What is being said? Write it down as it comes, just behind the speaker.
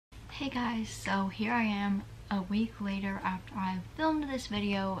Hey guys, so here I am a week later after I filmed this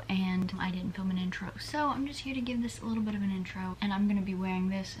video and I didn't film an intro. So I'm just here to give this a little bit of an intro, and I'm gonna be wearing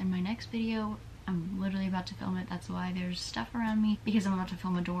this in my next video. I'm literally about to film it, that's why there's stuff around me, because I'm about to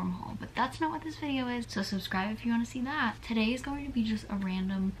film a dorm haul. But that's not what this video is, so subscribe if you want to see that. Today is going to be just a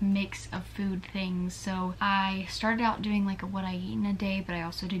random mix of food things. So I started out doing like a what I eat in a day, but I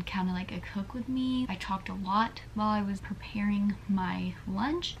also did kind of like a cook with me. I talked a lot while I was preparing my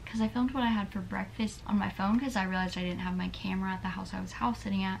lunch because I filmed what I had for breakfast on my phone because I realized I didn't have my camera at the house I was house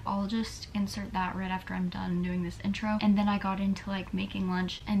sitting at. I'll just insert that right after I'm done doing this intro. And then I got into like making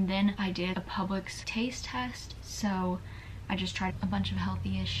lunch, and then I did a Publix taste test, so I just tried a bunch of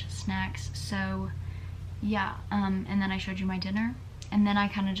healthy-ish snacks. So yeah, and then I showed you my dinner, and then I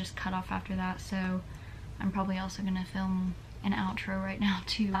kind of just cut off after that. So I'm probably also gonna film an outro right now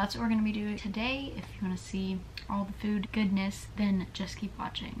too. That's what we're gonna be doing today. If you want to see all the food goodness, then just keep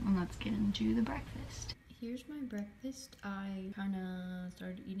watching and let's get into the breakfast. Here's my breakfast. I kind of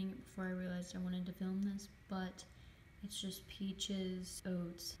started eating it before I realized I wanted to film this, but it's just peaches,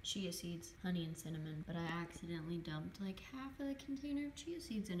 oats, chia seeds, honey, and cinnamon. But I accidentally dumped like half of the container of chia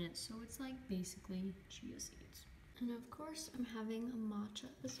seeds in it, so it's like basically chia seeds. And of course, I'm having a matcha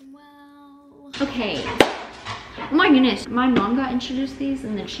as well. Okay. Oh my goodness, my mom got introduced these,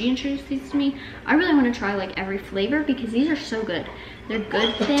 and then she introduced these to me. I really want to try like every flavor because these are so good. They're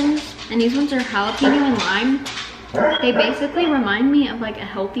good thins, and these ones are jalapeno and lime. They basically remind me of like a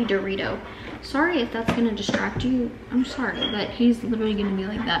healthy Dorito. Sorry if that's gonna distract you. I'm sorry, but he's literally gonna be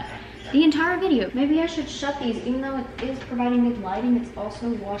like that the entire video. Maybe I should shut these, even though it is providing good lighting, it's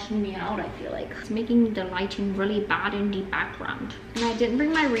also washing me out, I feel like. It's making the lighting really bad in the background. And I didn't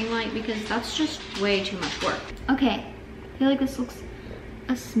bring my ring light because that's just way too much work. Okay, I feel like this looks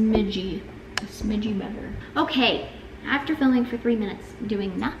a smidgy better. Okay. After filming for 3 minutes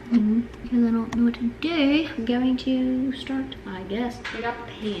doing nothing because I don't know what to do, I'm going to start, I guess. We got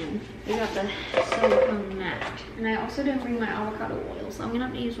the pan, we got the silicone mat, and I also didn't bring my avocado oil, so I'm gonna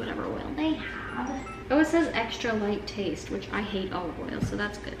have to use whatever oil they have. Oh, it says extra light taste, which I hate olive oil, so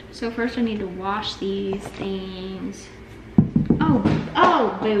that's good. So first I need to wash these things.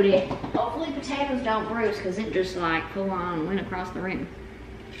 Oh, booty. Hopefully potatoes don't bruise because it just like full on went across the room.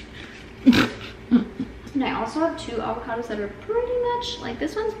 And I also have 2 avocados that are pretty much, like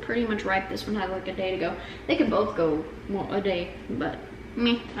this one's pretty much ripe. This one had like a day to go. They could both go a day, but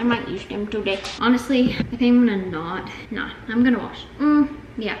I might use them today. Honestly, I think I'm gonna I'm gonna wash.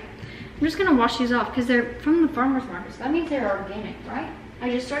 Yeah, I'm just gonna wash these off because they're from the farmer's market. So that means they're organic, right? I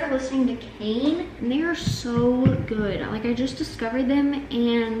just started listening to Kane, and they are so good. Like I just discovered them,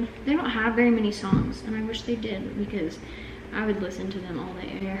 and they don't have very many songs, and I wish they did because I would listen to them all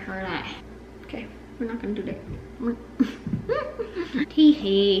day. I heard that. Okay. We're not gonna do that. Hee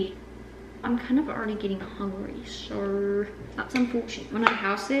hee. I'm kind of already getting hungry, so that's unfortunate. When I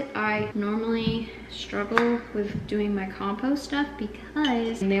house sit, I normally struggle with doing my compost stuff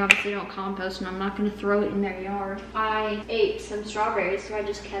because they obviously don't compost, and I'm not gonna throw it in their yard. I ate some strawberries, so I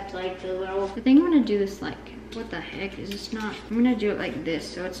just kept like the little, I think I'm gonna do this like, what the heck is this? Not, I'm gonna do it like this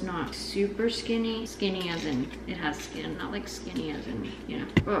so it's not super skinny. Skinny as in it has skin, not like skinny as in, you know.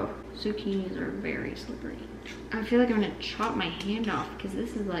 Whoa, zucchinis are very slippery. I feel like I'm gonna chop my hand off because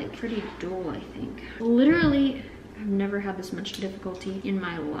this is like pretty dull, I think. Literally, I've never had this much difficulty in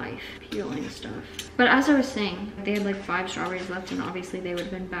my life peeling stuff. But as I was saying, they had like 5 strawberries left, and obviously they would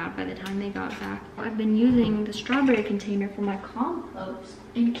have been bad by the time they got back. I've been using the strawberry container for my compost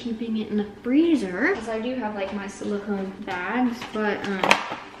and keeping it in the freezer because I do have like my silicone bags, but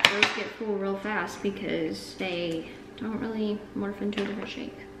those get full real fast because they don't really morph into a different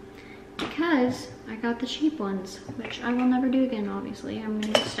shape. Because I got the cheap ones, which I will never do again, obviously. I'm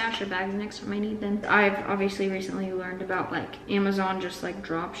gonna use stasher bags next time I need them. I've obviously recently learned about like Amazon just like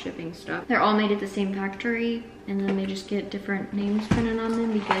drop shipping stuff. They're all made at the same factory, and then they just get different names printed on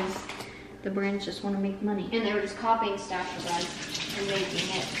them because the brands just want to make money. And they were just copying stasher bags and making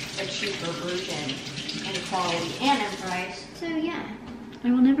it a cheaper version in quality and in price. So yeah, I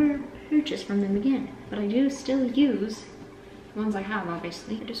will never purchase from them again, but I do still use ones I have,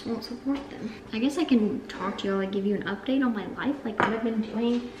 obviously. I just won't support them. I guess I can talk to y'all, like give you an update on my life, like what I've been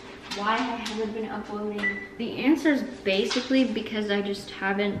doing, why I haven't been uploading. The answer is basically because I just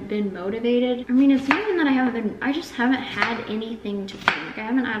haven't been motivated. I mean, it's not even that I just haven't had anything to do. Like I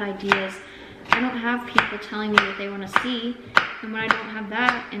haven't had ideas. I don't have people telling me what they want to see. And when I don't have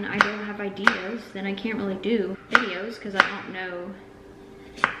that and I don't have ideas, then I can't really do videos because I don't know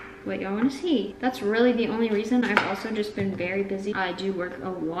what y'all want to see. That's really the only reason. I've also just been very busy. I do work a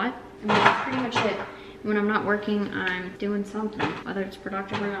lot. I mean, that's pretty much it. when I'm not working, I'm doing something, whether it's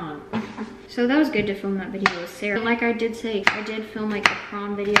productive or not. So that was good to film that video with Sarah. And like I did say, I did film like a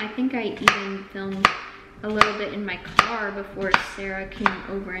prom video. I think I even filmed a little bit in my car before Sarah came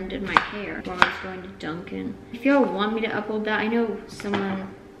over and did my hair while I was going to Dunkin'. If y'all want me to upload that, I know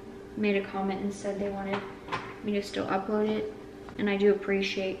someone made a comment and said they wanted me to still upload it, and I do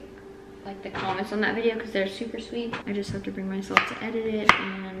appreciate like the comments on that video because they're super sweet. I just have to bring myself to edit it,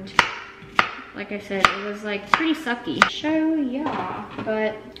 and like I said, it was like pretty sucky. So yeah,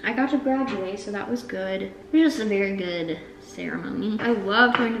 but I got to graduate, so that was good. It was just a very good ceremony. I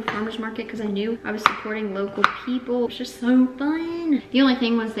love going to the farmer's market because I knew I was supporting local people. It was just so fun. The only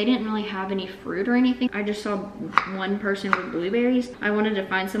thing was they didn't really have any fruit or anything. I just saw one person with blueberries. I wanted to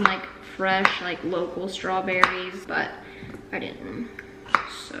find some like fresh, like local strawberries, but I didn't.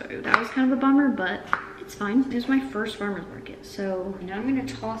 So that was kind of a bummer, but it's fine. It was my first farmer's market. So now I'm gonna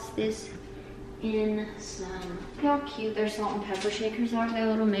toss this in some, look how cute their salt and pepper shakers are. They're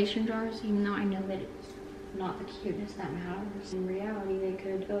little mason jars, even though I know that it's not the cuteness that matters. In reality, they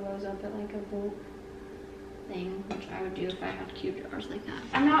could fill those up at like a bulk thing, which I would do if I had cute jars like that.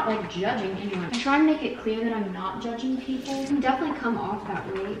 I'm not like judging anyone. I try to make it clear that I'm not judging people. I can definitely come off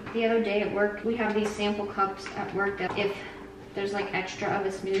that way. The other day at work, we have these sample cups at work that if there's like extra of a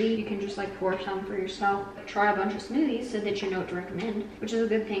smoothie, you can just like pour some for yourself. Try a bunch of smoothies so that you know what to recommend, which is a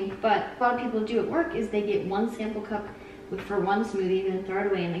good thing. But a lot of people do at work is they get one sample cup for one smoothie, then throw it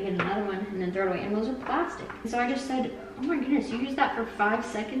away, and they get another one and then throw it away, and those are plastic. So I just said, oh my goodness, you use that for 5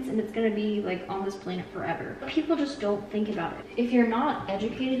 seconds and it's gonna be like on this planet forever. But people just don't think about it. If you're not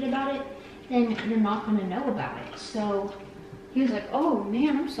educated about it, then you're not gonna know about it. So he was like, oh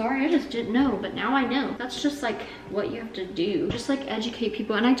man, I'm sorry, I just didn't know, but now I know. That's just like what you have to do. Just like educate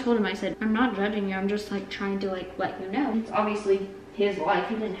people. And I told him, I said, I'm not judging you, I'm just like trying to like let you know. It's obviously his life,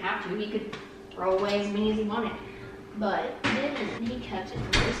 he didn't have to. He could throw away as many as he wanted. But he didn't. He kept it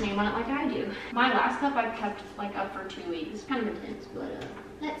with his name on it like I do. My last cup I kept like up for 2 weeks. Kind of intense, but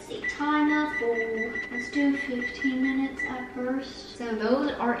let's see. Timer for, let's do 15 minutes at first. So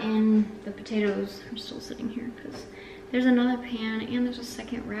those are in the potatoes. I'm still sitting here because there's another pan and there's a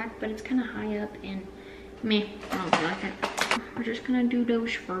second rack, but it's kind of high up and meh, I don't feel like it. We're just gonna do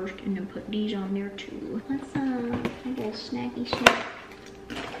those first and then put these on there too. Let's make a snacky snack.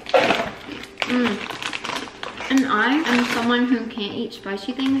 And I am someone who can't eat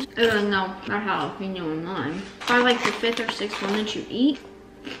spicy things. No, not jalapeno in mine. Probably like the 5th or 6th one that you eat.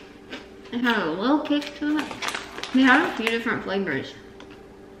 It had a little kick to it. They had a few different flavors.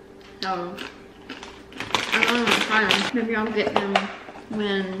 So I don't know, try them. Maybe I'll get them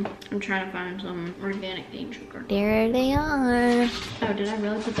when I'm trying to find some organic cane sugar. There they are. Oh, did I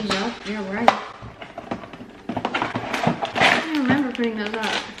really put these up? Yeah, right. I don't remember putting those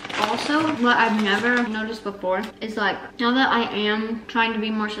up. Also, what I've never noticed before is like, now that I am trying to be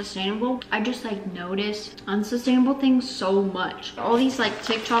more sustainable, I just like notice unsustainable things so much. All these like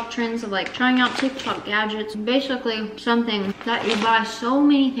TikTok trends of like trying out TikTok gadgets, basically something that you buy so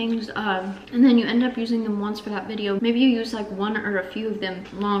many things of, and then you end up using them once for that video. Maybe you use like one or a few of them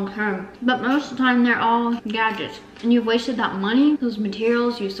long term, but most of the time they're all gadgets. And you've wasted that money, those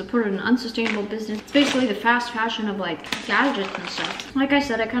materials, you supported an unsustainable business. It's basically the fast fashion of like gadgets and stuff. Like I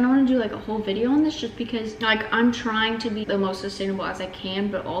said, I kind of want to do like a whole video on this just because like I'm trying to be the most sustainable as I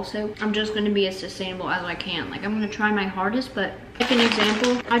can, but also I'm just going to be as sustainable as I can. Like I'm going to try my hardest, but like an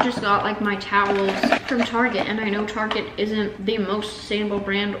example, I just got like my towels from Target, and I know Target isn't the most sustainable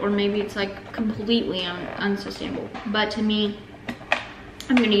brand, or maybe it's like completely unsustainable. But to me,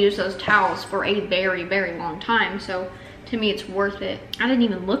 I'm going to use those towels for a very, very long time. So to me, it's worth it. I didn't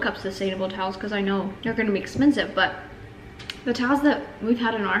even look up sustainable towels because I know they're going to be expensive, but the towels that we've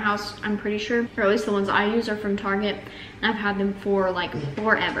had in our house, I'm pretty sure, or at least the ones I use, are from Target, and I've had them for like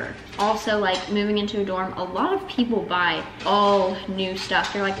forever. Also, like moving into a dorm, a lot of people buy all new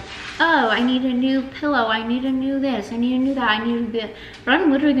stuff. They're like, oh, I need a new pillow, I need a new this, I need a new that, I need a bit. But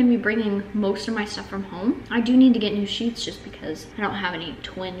I'm literally gonna be bringing most of my stuff from home. I do need to get new sheets just because I don't have any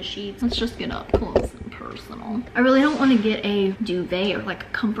twin sheets. Let's just get up close and personal. I really don't want to get a duvet or like a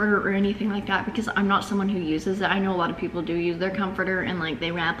comforter or anything like that because I'm not someone who uses it. I know a lot of people do use their comforter and like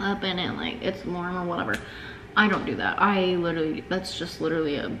they wrap up in it like it's warm or whatever. I don't do that. That's just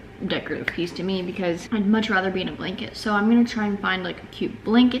literally a decorative piece to me because I'd much rather be in a blanket. So I'm gonna try and find like a cute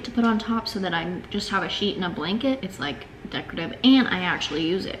blanket to put on top so that I just have a sheet and a blanket. It's like decorative and I actually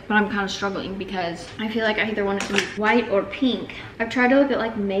use it. But I'm kind of struggling because I feel like I either want it to be white or pink. I've tried to look at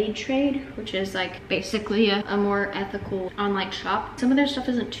like Made Trade, which is like basically a more ethical online shop. Some of their stuff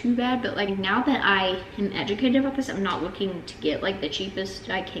isn't too bad, but like now that I am educated about this, I'm not looking to get like the cheapest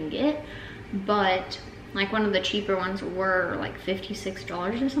I can get. But Like one of the cheaper ones were like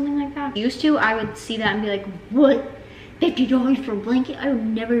 $56 or something like that. Used to, I would see that and be like, what? $50 for a blanket? I would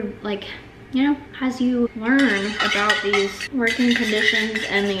never, like, you know, as you learn about these working conditions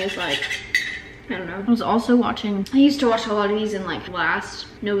and these, like, I don't know. I was also watching, I used to watch a lot of these in like last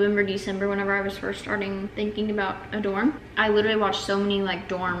November, December, whenever I was first starting thinking about a dorm. I literally watched so many like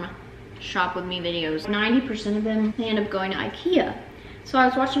dorm shop with me videos. 90% of them, they end up going to IKEA. So I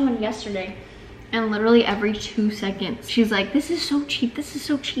was watching one yesterday and literally every 2 seconds, she's like, this is so cheap, this is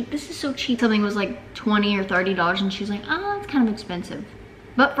so cheap, this is so cheap. Something was like $20 or $30 and she's like, oh, it's kind of expensive.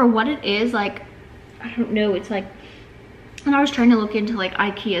 But for what it is, like, I don't know, it's like, and I was trying to look into like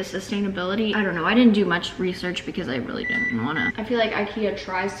IKEA sustainability. I don't know, I didn't do much research because I really didn't wanna. I feel like IKEA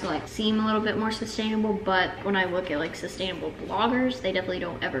tries to like seem a little bit more sustainable, but when I look at like sustainable bloggers, they definitely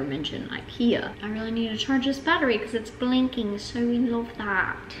don't ever mention IKEA. I really need to charge this battery because it's blinking, so we love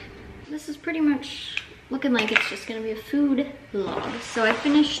that. This is pretty much looking like it's just gonna be a food vlog. So I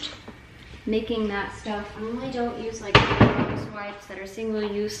finished making that stuff. I normally don't use like Clorox wipes that are single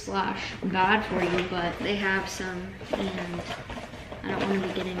use slash bad for you, but they have some and I don't want to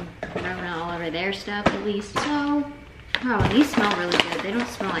be getting corona all over their stuff at least. So, wow, these smell really good. They don't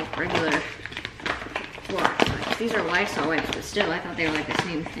smell like regular Clorox wipes. These are Lysol wipes, but still I thought they were like the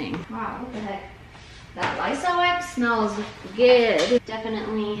same thing. Wow, what the heck? That Lysol wipe smells good.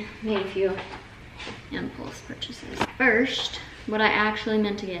 Definitely made a few impulse purchases. First, what I actually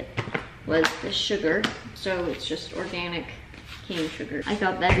meant to get was the sugar. So it's just organic cane sugar. I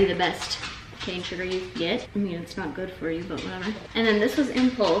thought that'd be the best cane sugar you could get. I mean, it's not good for you, but whatever. And then this was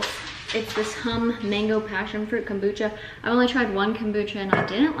impulse. It's this Hum Mango Passion Fruit Kombucha. I only tried one kombucha and I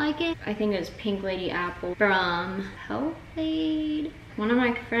didn't like it. I think it's Pink Lady Apple from Health Aid. One of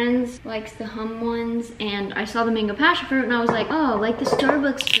my friends likes the Hum ones and I saw the Mango Passion Fruit and I was like, oh, like the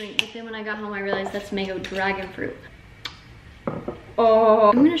Starbucks drink. But then when I got home, I realized that's Mango Dragon Fruit. Oh,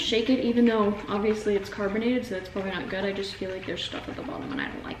 I'm gonna shake it even though obviously it's carbonated, so that's probably not good. I just feel like there's stuff at the bottom and I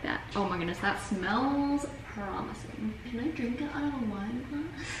don't like that. Oh my goodness, that smells promising. Can I drink it out of a wine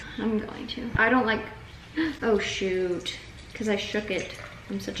glass? I'm going to. I don't like, oh shoot, because I shook it.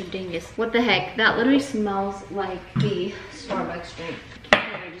 I'm such a dingus. What the heck? That literally smells like the Starbucks drink. I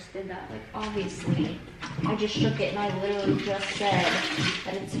can't believe I just did that. Like, obviously, I just shook it and I literally just said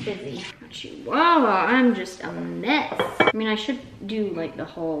that it's fizzy. Chihuahua, I'm just a mess. I mean, I should do like the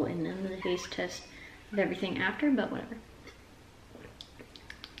whole and then the taste test of everything after, but whatever.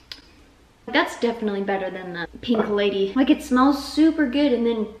 That's definitely better than the Pink Lady. Like, it smells super good and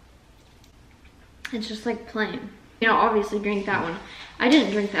then it's just like plain. You know, obviously drink that one. I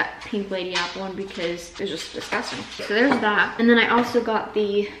didn't drink that Pink Lady Apple one because it was just disgusting. So there's that. And then I also got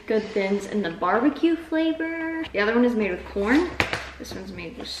the Good Thins in the barbecue flavor. The other one is made with corn. This one's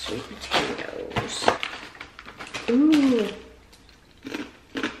made with sweet potatoes. Ooh.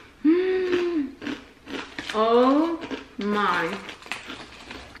 Oh my.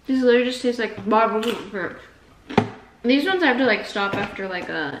 These literally just taste like barbecue fruit. These ones I have to like stop after like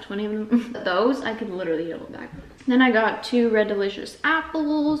 20 of them. Those I could literally eat a whole bag. Then I got 2 Red Delicious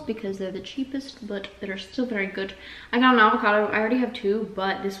apples because they're the cheapest, but they're still very good. I got an avocado. I already have 2,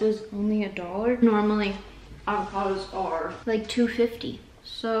 but this was only $1. Normally avocados are like $2.50.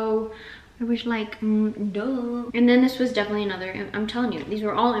 So I was like, duh. And then this was definitely another, I'm telling you, these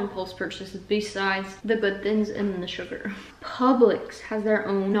were all impulse purchases besides the Good Thins and the sugar. Publix has their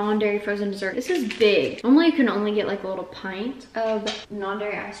own non-dairy frozen dessert. This is big. Normally you can only get like a little pint of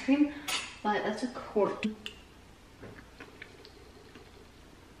non-dairy ice cream, but that's a quart.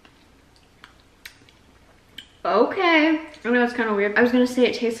 Okay. I know it's kind of weird. I was gonna say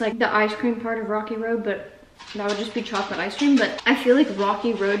it tastes like the ice cream part of Rocky Road, but that would just be chocolate ice cream. But I feel like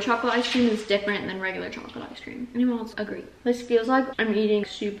Rocky Road chocolate ice cream is different than regular chocolate ice cream. Anyone else agree? This feels like I'm eating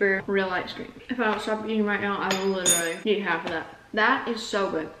super real ice cream. If I don't stop eating right now, I will literally eat half of that. That is so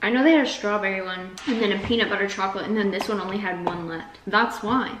good. I know they had a strawberry one and then a peanut butter chocolate, and then this one only had 1 left. That's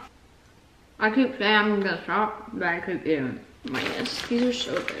why. I keep saying I'm gonna stop, but I keep eating. Oh my goodness, these are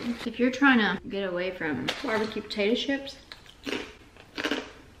so good. If you're trying to get away from barbecue potato chips,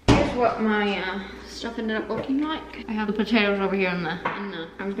 here's what my stuff ended up looking like. I have the potatoes over here in the,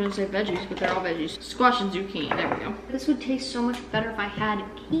 I was gonna say veggies, but they're all veggies. Squash and zucchini, there we go. This would taste so much better if I had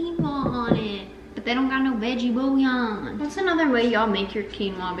quinoa on it, but they don't got no veggie bouillon. What's another way y'all make your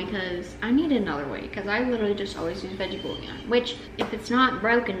quinoa? Because I need another way, because I literally just always use veggie bouillon, which if it's not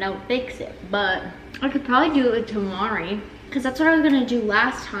broken, don't fix it. But I could probably do it with tamari, because that's what I was gonna do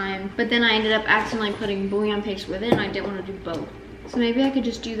last time, but then I ended up accidentally putting bouillon paste with it and I didn't want to do both. So maybe I could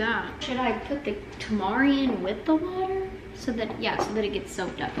just do that. Should I put the tamari in with the water? So that, yeah, so that it gets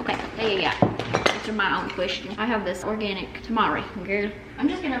soaked up. Okay, yeah. Answer my own question. I have this organic tamari, girl. I'm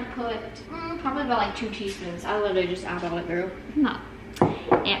just gonna put probably about like 2 teaspoons. I literally just eyeball it, girl. I'm not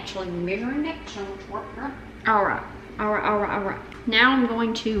actually measuring it, so it's working. All right. Now I'm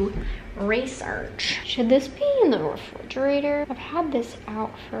going to research. Should this be in the refrigerator? I've had this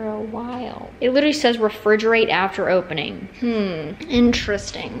out for a while. It literally says refrigerate after opening.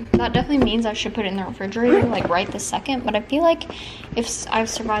 Interesting. That definitely means I should put it in the refrigerator like right this second, but I feel like if I've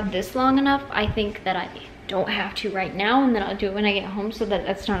survived this long enough, I think that I don't have to right now, and then I'll do it when I get home so that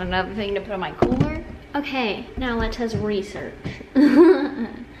that's not another thing to put in my cooler. Okay, now let us research.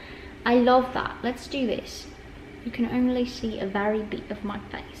 I love that. Let's do this. You can only see a very bit of my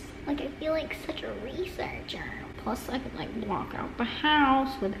face. Like, I feel like such a researcher. Plus, I can like block out the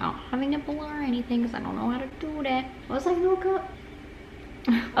house without having to blur anything because I don't know how to do that. What was I gonna look up?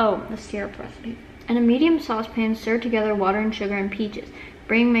 Oh, the syrup recipe. In a medium saucepan, stir together water and sugar and peaches.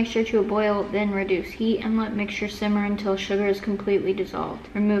 Bring mixture to a boil, then reduce heat and let mixture simmer until sugar is completely dissolved.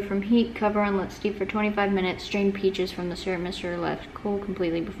 Remove from heat, cover and let steep for 25 minutes. Strain peaches from the syrup mixture, left cool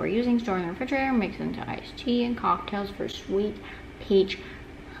completely before using. Store in the refrigerator, mix into iced tea and cocktails for sweet peach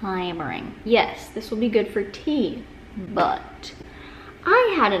flavoring. Yes, this will be good for tea, but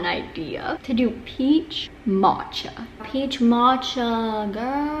I had an idea to do peach matcha. Peach matcha,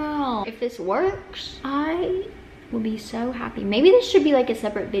 girl. If this works, I will be so happy. Maybe this should be like a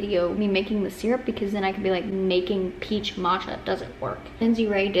separate video, me making the syrup, because then I could be like making peach matcha. It doesn't work. Lindsay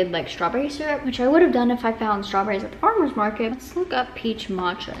Ray did like strawberry syrup, which I would have done if I found strawberries at the farmer's market. Let's look up peach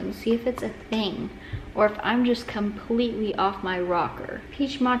matcha and see if it's a thing, or if I'm just completely off my rocker.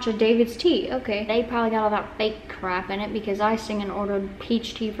 Peach matcha David's tea. Okay, they probably got all that fake crap in it because I sing and ordered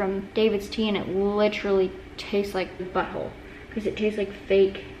peach tea from David's tea and it literally tastes like butthole because it tastes like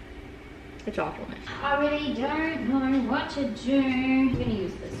fake. It's awfulness. I really don't know what to do. I'm gonna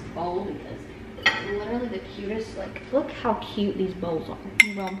use this bowl because it's literally the cutest. Like, look how cute these bowls are.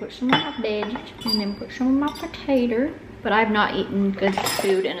 I'm gonna put some of my veggies and then put some of my potato. But I've not eaten good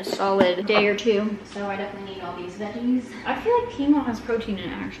food in a solid day or two, so I definitely need all these veggies. I feel like quinoa has protein in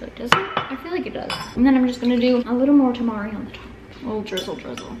it actually, does it? I feel like it does. And then I'm just gonna do a little more tamari on the top. A little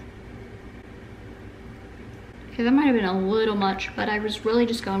drizzle. Okay, that might have been a little much, but I was really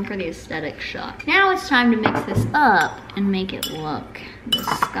just going for the aesthetic shot. Now it's time to mix this up and make it look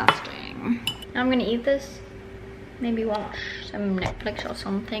disgusting. Now I'm gonna eat this, maybe watch some Netflix or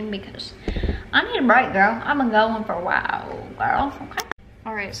something because I need a break, girl. I've been going for a while, girl, okay?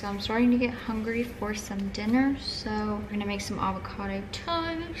 All right, so I'm starting to get hungry for some dinner, so I'm gonna make some avocado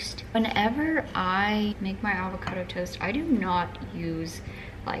toast. Whenever I make my avocado toast, I do not use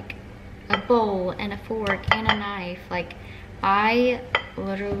like a bowl and a fork and a knife. Like, I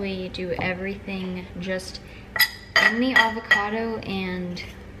literally do everything just in the avocado and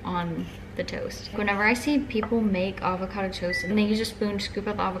on the toast. Whenever I see people make avocado toast and they use a spoon to scoop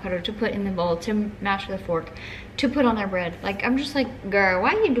out the avocado to put in the bowl, to mash with a fork, to put on their bread, like, I'm just like, girl,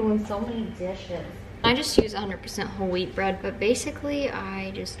 why are you doing so many dishes? I just use 100% whole wheat bread, but basically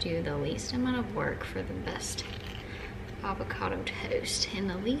I just do the least amount of work for the best avocado toast and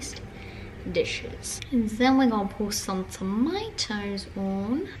the least dishes. And then we're gonna put some tomatoes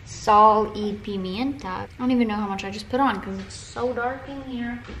on. Sal y pimienta. I don't even know how much I just put on because it's so dark in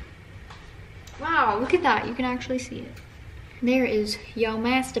here. Wow, look at that. You can actually see it. There is your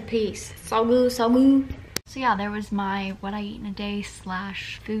masterpiece. So good, so good. So yeah, there was my what I eat in a day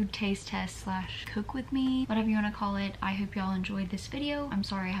 / food taste test / cook with me, whatever you want to call it. I hope y'all enjoyed this video. I'm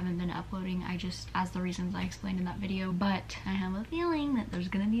sorry I haven't been uploading, I just, as the reasons I explained in that video, but I have a feeling that there's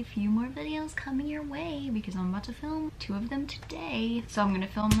gonna be a few more videos coming your way because I'm about to film 2 of them today. So I'm gonna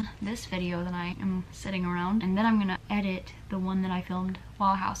film this video that I am sitting around, and then I'm gonna edit the one that I filmed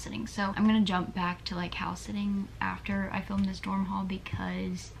while house sitting. So I'm gonna jump back to like house sitting after I filmed this dorm haul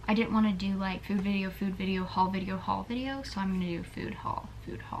because I didn't want to do like food video, haul video. So I'm gonna do food haul.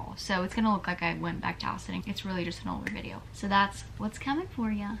 So it's gonna look like I went back to house sitting. It's really just an older video. So that's what's coming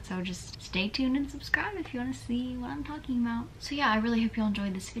for you. So just stay tuned and subscribe if you want to see what I'm talking about. So yeah, I really hope you all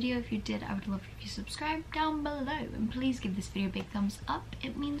enjoyed this video. If you did, I would love if you subscribe down below. And please give this video a big thumbs up.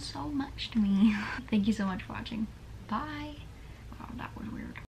 It means so much to me. Thank you so much for watching. Bye. Wow, that was weird.